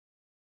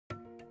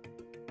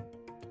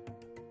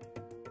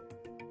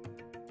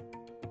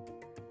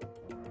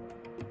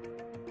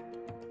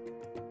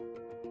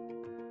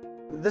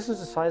This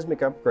is a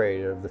seismic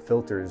upgrade of the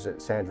filters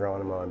at San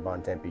Geronimo and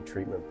Bontempi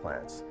treatment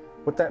plants.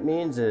 What that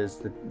means is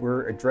that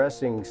we're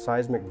addressing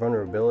seismic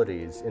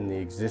vulnerabilities in the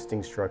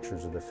existing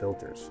structures of the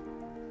filters.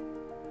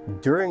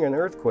 During an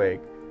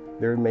earthquake,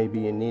 there may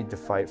be a need to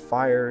fight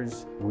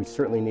fires. We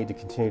certainly need to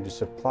continue to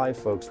supply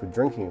folks with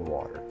drinking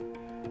water.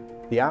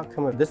 The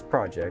outcome of this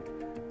project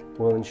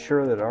will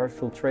ensure that our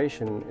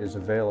filtration is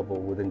available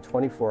within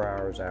 24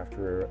 hours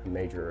after a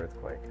major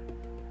earthquake.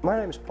 My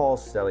name is Paul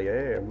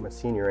Sellier. I'm a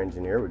senior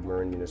engineer with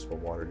Marin Municipal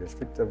Water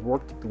District. I've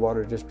worked at the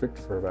Water District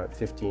for about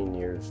 15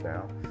 years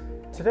now.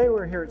 Today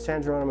we're here at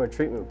San Geronimo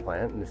Treatment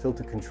Plant in the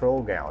Filter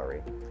Control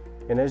Gallery.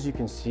 And as you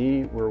can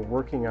see, we're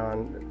working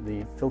on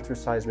the filter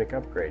seismic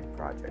upgrade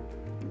project.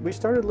 We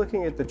started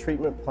looking at the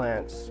treatment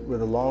plants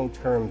with a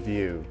long-term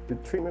view. The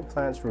treatment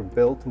plants were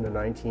built in the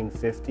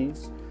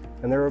 1950s,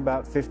 and they're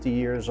about 50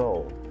 years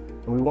old.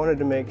 And we wanted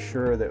to make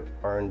sure that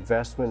our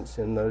investments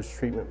in those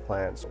treatment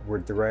plants were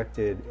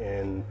directed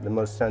in the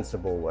most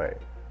sensible way.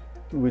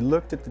 We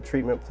looked at the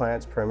treatment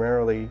plants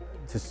primarily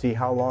to see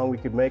how long we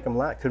could make them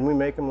last. Could we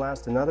make them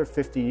last another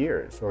 50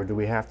 years? Or do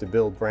we have to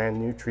build brand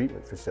new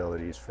treatment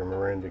facilities for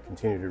Marin to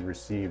continue to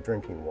receive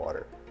drinking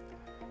water?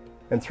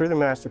 And through the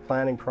master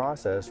planning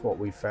process, what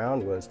we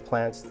found was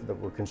plants that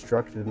were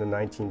constructed in the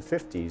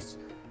 1950s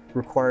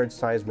required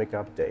seismic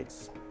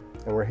updates.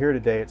 And we're here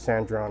today at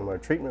San Geronimo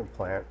Treatment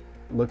Plant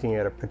looking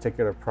at a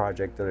particular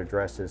project that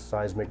addresses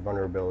seismic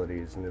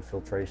vulnerabilities in the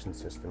filtration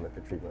system at the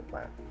treatment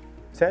plant.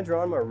 San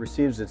Geronimo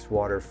receives its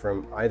water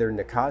from either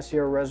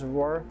Nicasio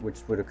Reservoir,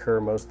 which would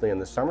occur mostly in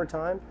the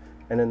summertime,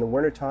 and in the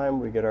wintertime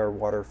we get our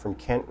water from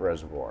Kent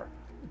Reservoir.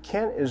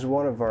 Kent is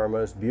one of our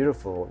most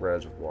beautiful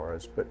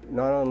reservoirs, but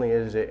not only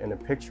is it in a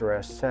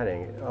picturesque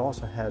setting, it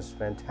also has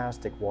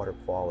fantastic water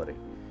quality,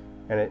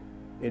 and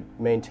it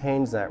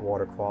maintains that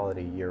water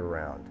quality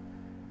year-round.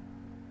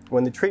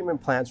 When the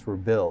treatment plants were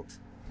built,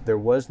 there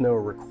was no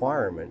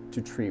requirement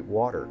to treat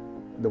water.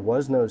 There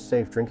was no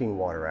Safe Drinking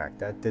Water Act.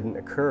 That didn't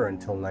occur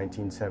until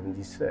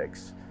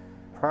 1976.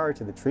 Prior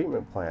to the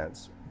treatment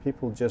plants,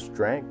 people just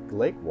drank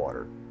lake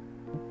water.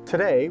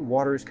 Today,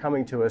 water is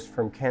coming to us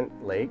from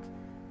Kent Lake,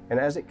 and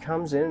as it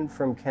comes in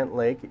from Kent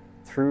Lake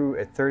through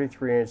a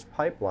 33-inch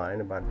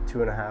pipeline about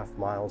 2.5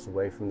 miles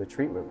away from the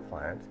treatment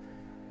plant,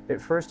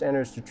 it first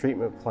enters the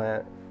treatment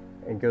plant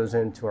and goes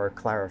into our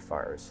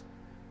clarifiers.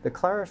 The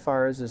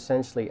clarifiers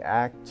essentially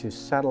act to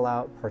settle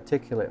out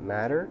particulate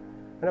matter,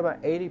 and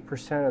about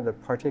 80% of the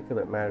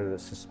particulate matter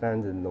that's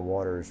suspended in the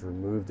water is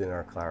removed in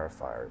our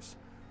clarifiers.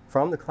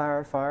 From the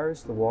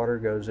clarifiers, the water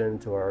goes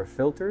into our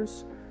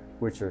filters,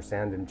 which are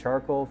sand and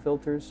charcoal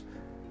filters,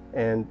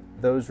 and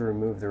those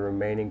remove the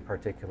remaining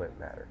particulate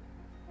matter.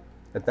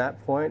 At that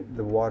point,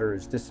 the water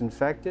is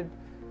disinfected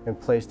and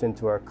placed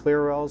into our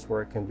clear wells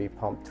where it can be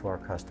pumped to our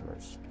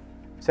customers.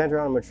 San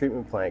Geronimo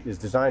Treatment Plant is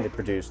designed to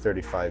produce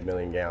 35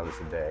 million gallons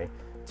a day.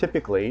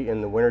 Typically,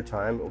 in the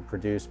wintertime, it will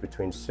produce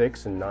between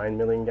 6 and 9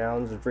 million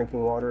gallons of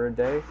drinking water a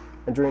day,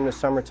 and during the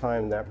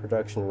summertime, that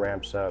production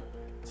ramps up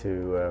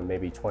to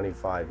maybe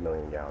 25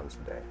 million gallons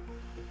a day.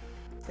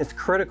 It's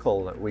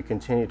critical that we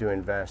continue to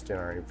invest in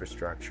our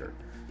infrastructure.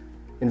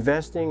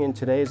 Investing in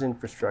today's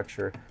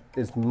infrastructure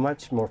is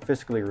much more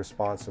fiscally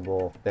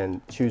responsible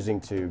than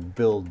choosing to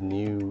build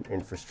new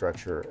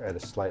infrastructure at a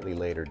slightly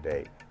later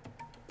date.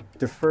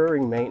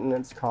 Deferring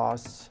maintenance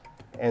costs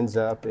ends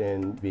up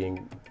in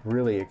being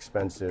really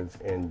expensive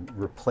in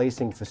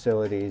replacing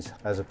facilities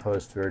as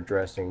opposed to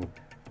addressing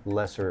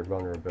lesser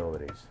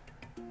vulnerabilities.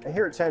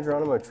 Here at San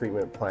Geronimo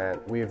Treatment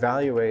Plant, we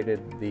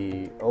evaluated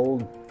the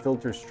old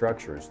filter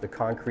structures, the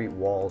concrete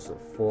walls that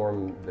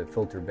form the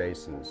filter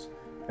basins,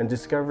 and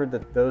discovered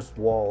that those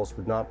walls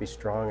would not be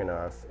strong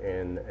enough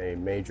in a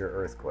major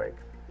earthquake,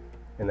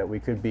 and that we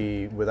could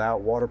be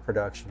without water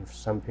production for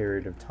some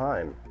period of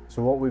time.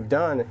 So what we've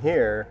done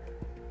here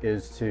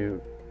is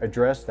to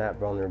address that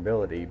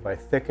vulnerability by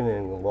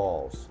thickening the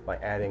walls, by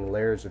adding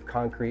layers of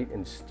concrete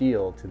and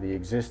steel to the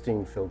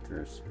existing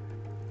filters.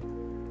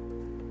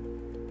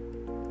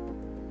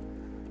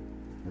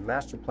 The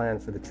master plan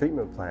for the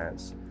treatment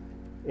plants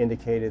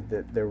indicated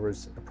that there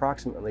was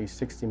approximately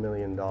 $60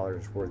 million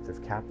worth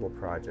of capital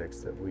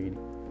projects that we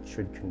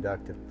should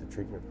conduct at the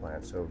treatment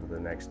plants over the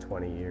next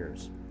 20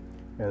 years.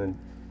 And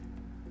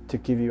to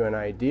give you an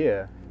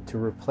idea, to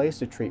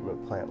replace a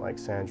treatment plant like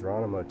San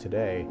Geronimo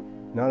today,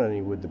 not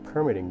only would the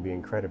permitting be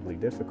incredibly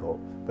difficult,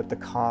 but the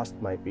cost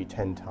might be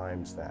 10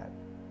 times that.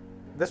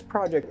 This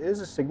project is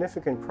a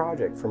significant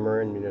project for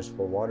Marin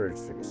Municipal Water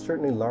District. It's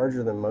certainly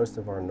larger than most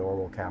of our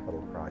normal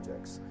capital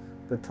projects.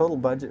 The total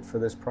budget for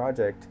this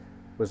project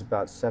was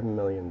about $7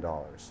 million.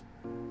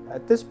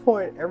 At this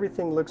point,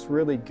 everything looks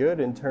really good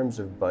in terms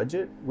of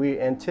budget. We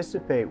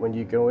anticipate when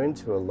you go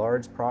into a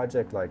large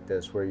project like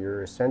this, where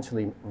you're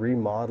essentially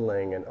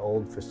remodeling an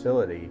old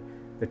facility,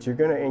 that you're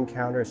going to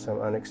encounter some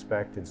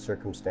unexpected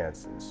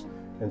circumstances.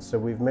 And so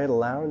we've made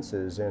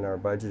allowances in our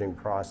budgeting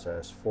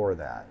process for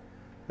that.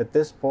 At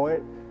this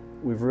point,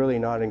 we've really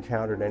not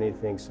encountered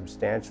anything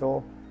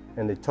substantial,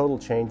 and the total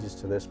changes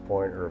to this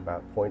point are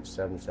about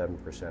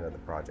 0.77% of the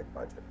project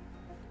budget.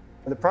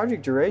 The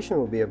project duration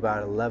will be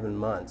about 11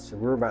 months.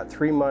 We're about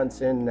 3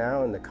 months in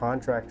now, and the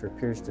contractor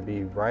appears to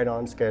be right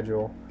on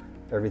schedule.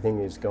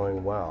 Everything is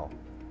going well.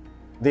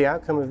 The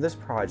outcome of this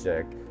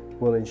project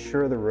will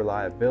ensure the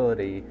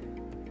reliability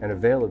and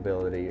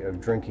availability of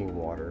drinking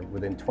water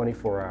within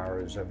 24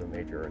 hours of a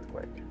major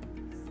earthquake.